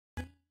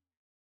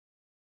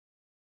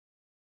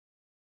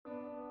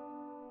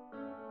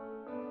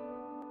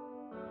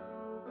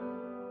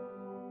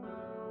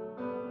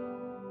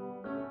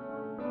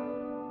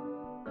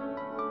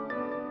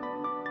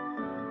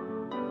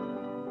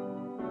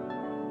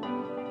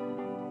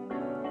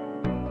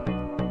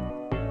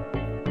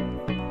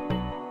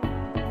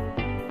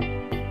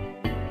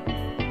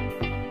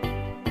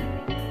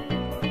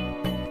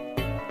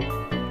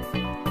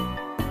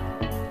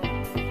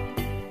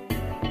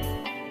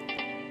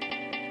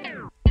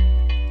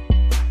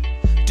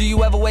Do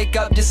you ever wake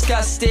up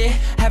disgusted,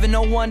 having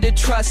no one to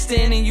trust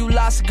in, and you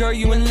lost a girl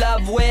you in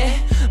love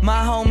with? My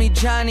homie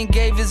Johnny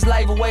gave his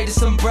life away to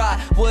some bride.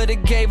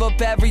 Would've gave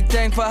up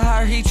everything for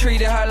her, he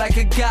treated her like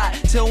a god.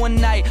 Till one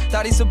night,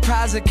 thought he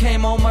surprised her,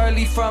 came home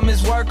early from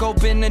his work,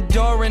 opened the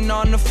door and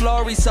on the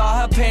floor he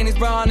saw her panties,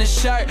 bra on his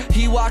shirt.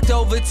 He walked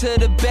over to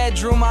the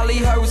bedroom, all he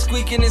heard was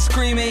squeaking and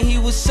screaming. He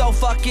was so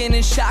fucking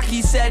in shock,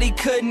 he said he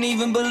couldn't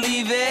even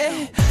believe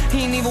it. He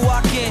didn't even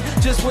walk in,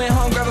 just went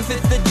home, grabbed a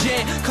fifth of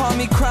gin. Called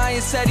me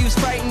crying, said he was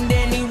frightened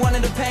and he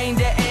wanted the pain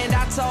to end.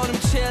 I told him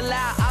chill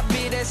out, I'll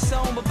be there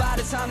soon, but by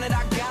the time that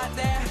I got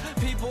there